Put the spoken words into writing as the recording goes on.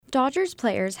Dodgers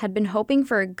players had been hoping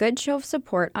for a good show of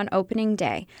support on opening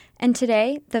day, and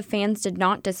today the fans did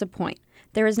not disappoint.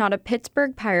 There is not a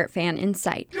Pittsburgh Pirate fan in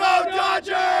sight. Go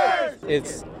Dodgers!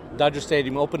 It's Dodger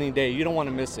Stadium opening day. You don't want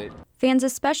to miss it. Fans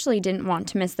especially didn't want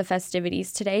to miss the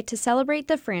festivities today to celebrate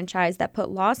the franchise that put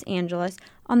Los Angeles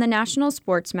on the national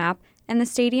sports map and the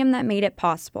stadium that made it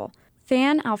possible.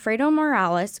 Fan Alfredo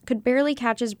Morales could barely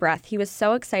catch his breath. He was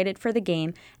so excited for the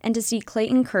game and to see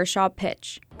Clayton Kershaw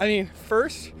pitch.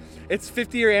 First, it's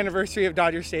 50-year anniversary of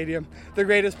Dodger Stadium, the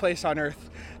greatest place on earth.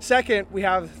 Second, we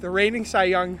have the reigning Cy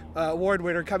Young Award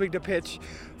winner coming to pitch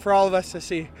for all of us to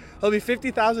see. There'll be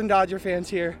 50,000 Dodger fans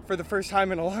here for the first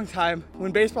time in a long time.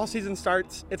 When baseball season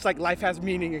starts, it's like life has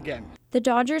meaning again. The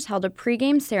Dodgers held a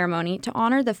pregame ceremony to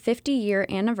honor the 50-year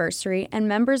anniversary and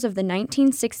members of the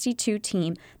 1962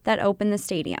 team that opened the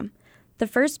stadium. The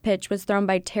first pitch was thrown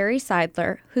by Terry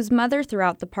Seidler, whose mother threw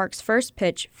out the park's first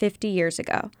pitch 50 years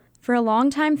ago. For a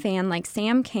longtime fan like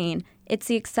Sam Kane, it's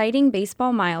the exciting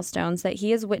baseball milestones that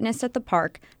he has witnessed at the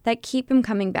park that keep him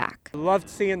coming back. Loved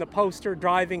seeing the poster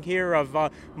driving here of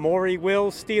Maury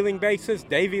Wills stealing bases,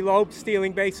 Davey Loeb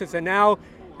stealing bases, and now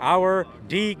our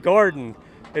D. Gordon.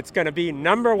 It's going to be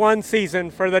 #1 season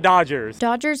for the Dodgers.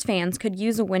 Dodgers fans could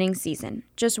use a winning season.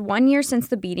 Just 1 year since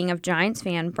the beating of Giants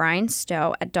fan Brian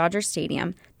Stowe at Dodger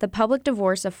Stadium, the public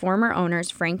divorce of former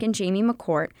owners Frank and Jamie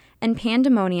McCourt, and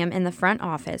pandemonium in the front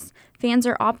office, fans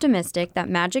are optimistic that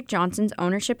Magic Johnson's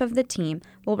ownership of the team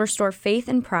will restore faith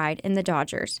and pride in the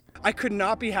Dodgers. I could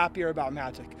not be happier about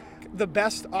Magic. The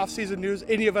best offseason news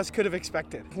any of us could have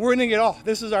expected. We're winning it all.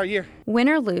 This is our year. Win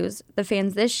or lose, the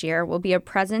fans this year will be a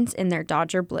presence in their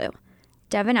Dodger blue.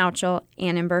 Devin Outchel,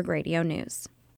 Annenberg Radio News.